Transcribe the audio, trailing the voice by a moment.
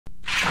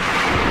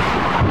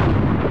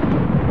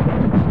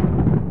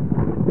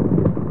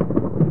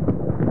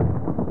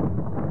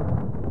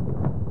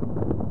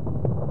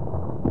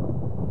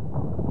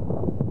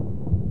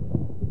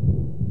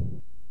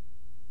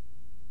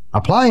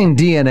Applying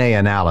DNA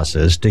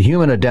analysis to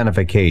human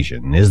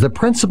identification is the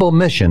principal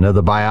mission of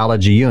the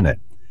biology unit.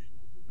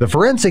 The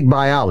forensic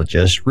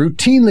biologists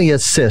routinely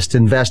assist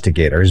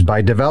investigators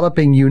by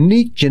developing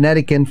unique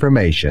genetic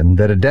information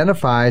that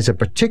identifies a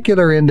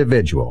particular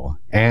individual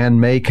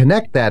and may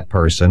connect that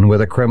person with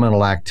a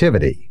criminal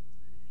activity.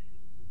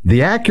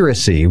 The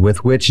accuracy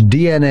with which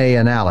DNA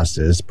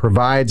analysis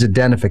provides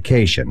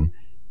identification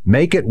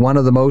make it one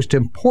of the most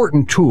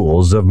important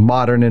tools of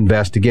modern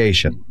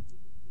investigation.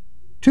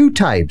 Two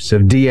types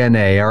of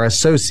DNA are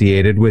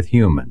associated with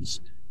humans,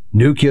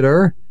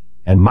 nuclear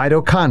and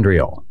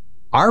mitochondrial.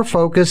 Our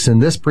focus in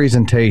this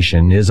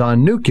presentation is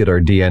on nuclear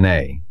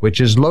DNA,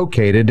 which is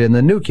located in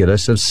the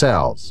nucleus of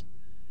cells.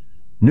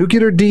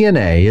 Nuclear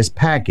DNA is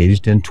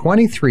packaged in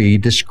 23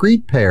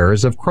 discrete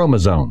pairs of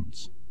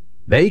chromosomes.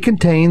 They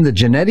contain the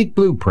genetic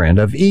blueprint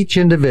of each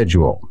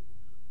individual.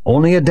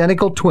 Only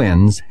identical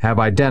twins have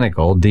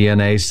identical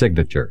DNA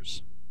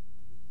signatures.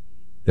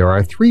 There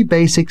are 3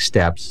 basic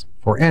steps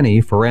for any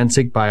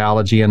forensic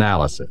biology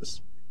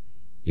analysis: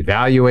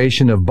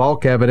 evaluation of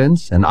bulk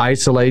evidence and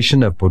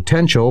isolation of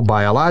potential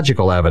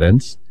biological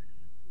evidence,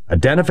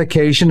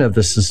 identification of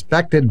the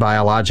suspected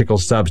biological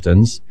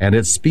substance and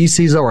its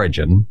species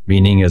origin,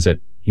 meaning is it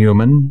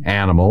human,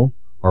 animal,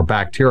 or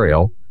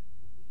bacterial,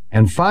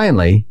 and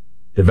finally,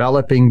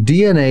 developing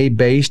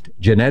DNA-based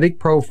genetic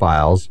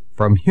profiles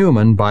from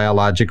human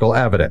biological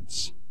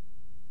evidence.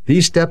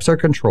 These steps are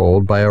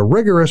controlled by a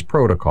rigorous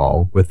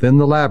protocol within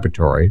the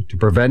laboratory to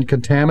prevent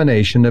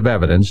contamination of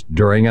evidence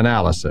during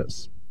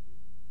analysis.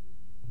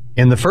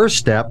 In the first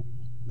step,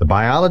 the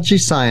biology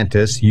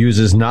scientist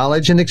uses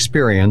knowledge and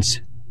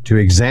experience to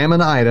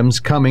examine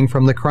items coming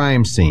from the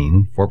crime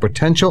scene for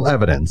potential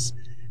evidence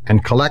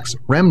and collects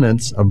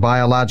remnants of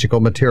biological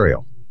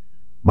material.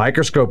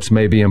 Microscopes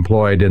may be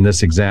employed in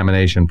this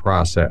examination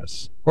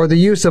process, or the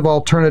use of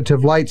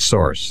alternative light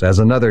source as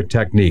another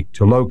technique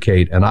to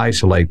locate and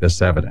isolate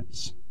this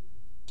evidence.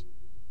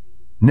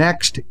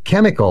 Next,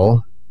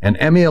 chemical and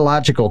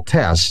emiological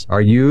tests are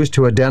used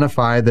to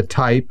identify the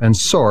type and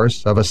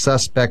source of a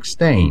suspect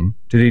stain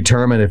to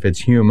determine if it's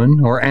human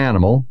or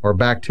animal or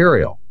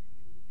bacterial.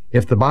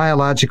 If the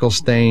biological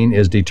stain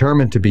is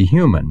determined to be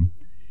human,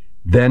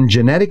 then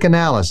genetic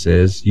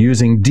analysis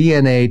using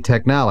DNA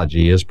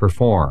technology is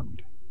performed.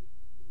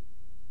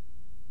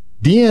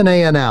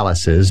 DNA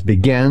analysis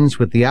begins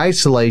with the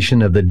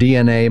isolation of the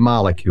DNA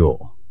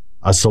molecule.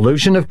 A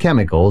solution of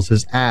chemicals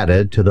is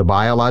added to the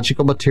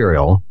biological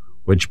material,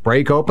 which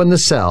break open the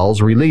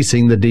cells,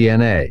 releasing the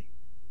DNA.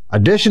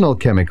 Additional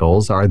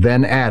chemicals are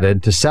then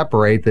added to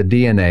separate the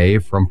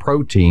DNA from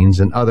proteins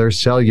and other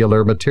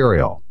cellular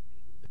material.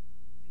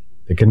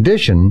 The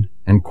condition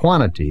and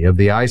quantity of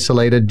the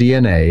isolated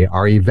DNA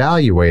are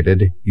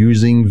evaluated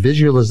using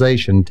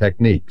visualization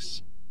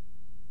techniques.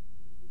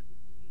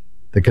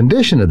 The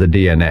condition of the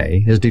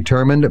DNA is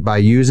determined by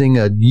using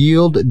a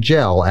yield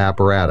gel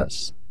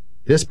apparatus.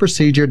 This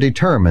procedure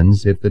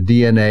determines if the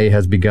DNA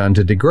has begun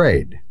to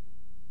degrade.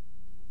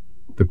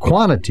 The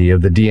quantity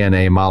of the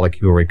DNA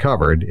molecule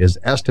recovered is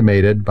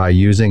estimated by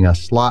using a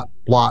slot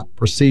blot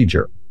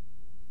procedure.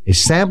 A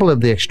sample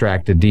of the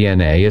extracted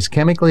DNA is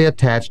chemically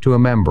attached to a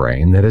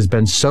membrane that has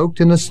been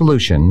soaked in a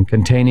solution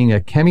containing a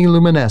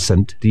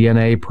chemiluminescent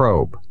DNA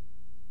probe.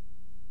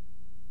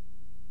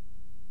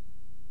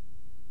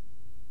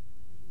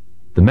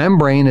 The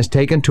membrane is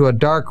taken to a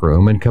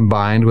darkroom and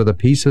combined with a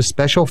piece of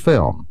special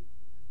film.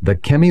 The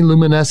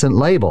chemiluminescent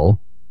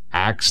label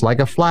acts like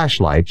a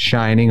flashlight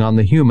shining on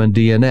the human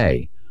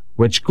DNA,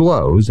 which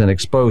glows and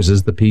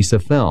exposes the piece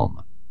of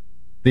film.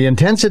 The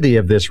intensity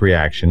of this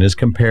reaction is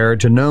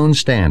compared to known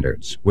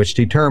standards, which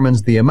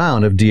determines the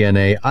amount of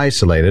DNA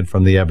isolated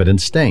from the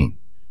evidence stain.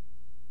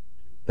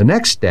 The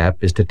next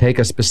step is to take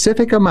a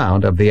specific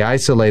amount of the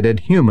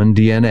isolated human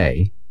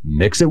DNA,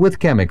 mix it with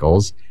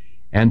chemicals,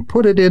 and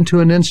put it into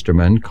an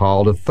instrument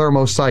called a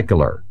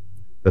thermocycler.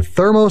 The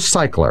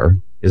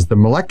thermocycler is the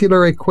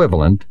molecular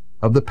equivalent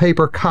of the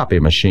paper copy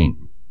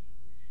machine.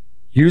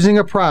 Using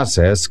a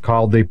process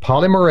called the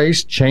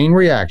polymerase chain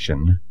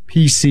reaction,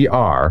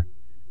 PCR,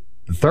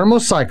 the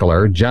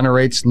thermocycler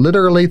generates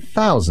literally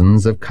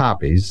thousands of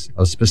copies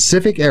of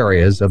specific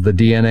areas of the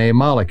DNA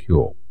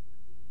molecule.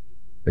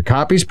 The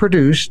copies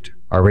produced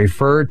are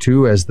referred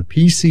to as the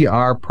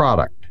PCR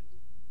product.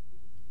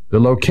 The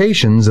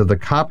locations of the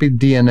copied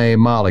DNA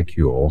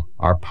molecule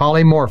are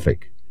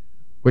polymorphic,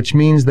 which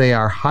means they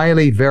are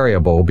highly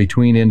variable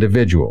between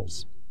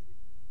individuals.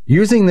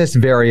 Using this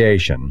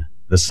variation,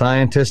 the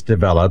scientist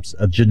develops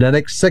a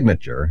genetic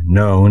signature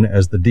known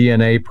as the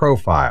DNA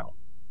profile.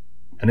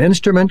 An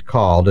instrument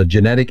called a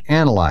genetic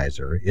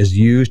analyzer is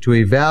used to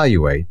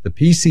evaluate the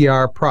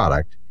PCR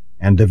product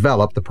and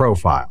develop the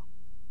profile.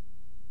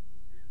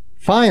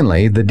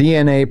 Finally, the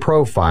DNA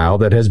profile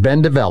that has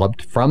been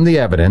developed from the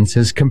evidence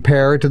is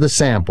compared to the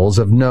samples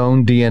of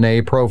known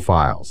DNA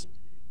profiles.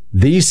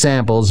 These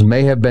samples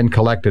may have been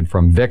collected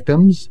from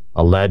victims,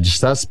 alleged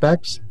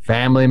suspects,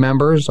 family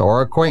members,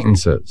 or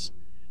acquaintances.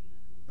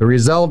 The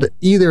result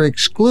either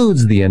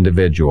excludes the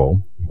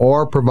individual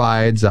or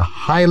provides a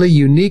highly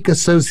unique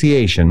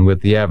association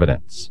with the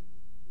evidence.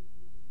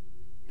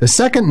 The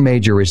second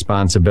major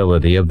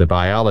responsibility of the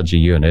biology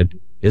unit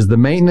is the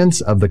maintenance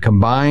of the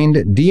combined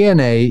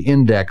DNA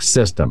index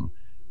system,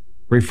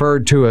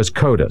 referred to as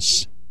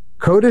CODIS.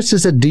 CODIS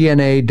is a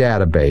DNA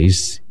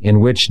database in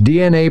which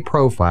DNA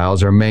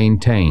profiles are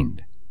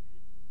maintained.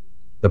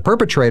 The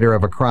perpetrator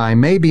of a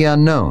crime may be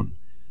unknown,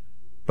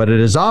 but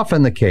it is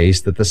often the case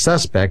that the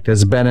suspect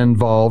has been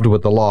involved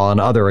with the law on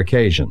other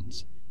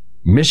occasions.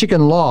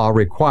 Michigan law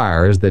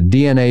requires that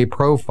DNA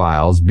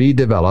profiles be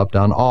developed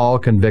on all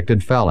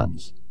convicted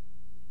felons.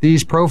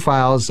 These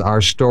profiles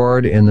are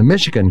stored in the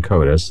Michigan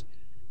CODIS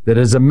that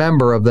is a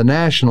member of the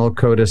national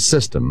CODIS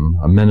system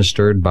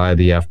administered by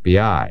the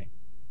FBI.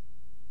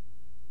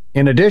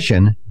 In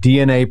addition,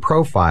 DNA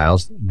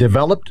profiles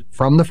developed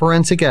from the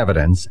forensic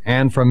evidence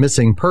and from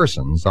missing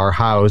persons are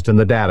housed in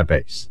the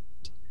database.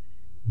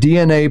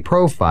 DNA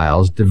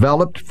profiles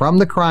developed from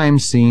the crime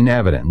scene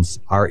evidence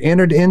are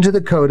entered into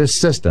the CODIS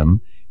system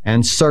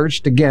and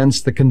searched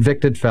against the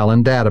convicted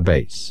felon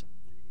database.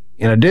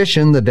 In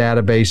addition, the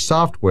database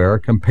software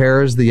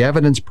compares the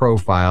evidence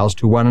profiles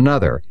to one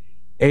another,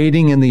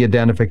 aiding in the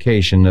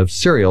identification of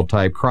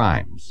serial-type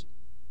crimes.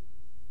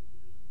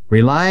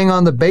 Relying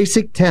on the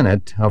basic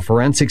tenet of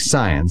forensic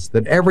science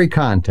that every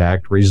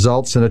contact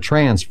results in a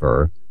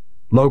transfer,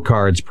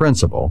 Locard's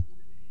principle,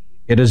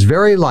 it is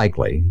very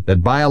likely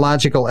that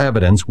biological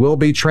evidence will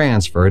be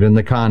transferred in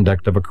the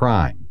conduct of a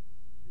crime.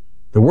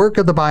 The work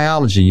of the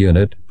biology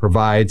unit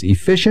provides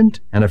efficient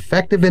and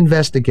effective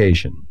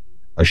investigation,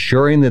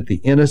 assuring that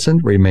the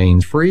innocent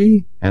remains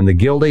free and the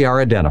guilty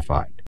are identified.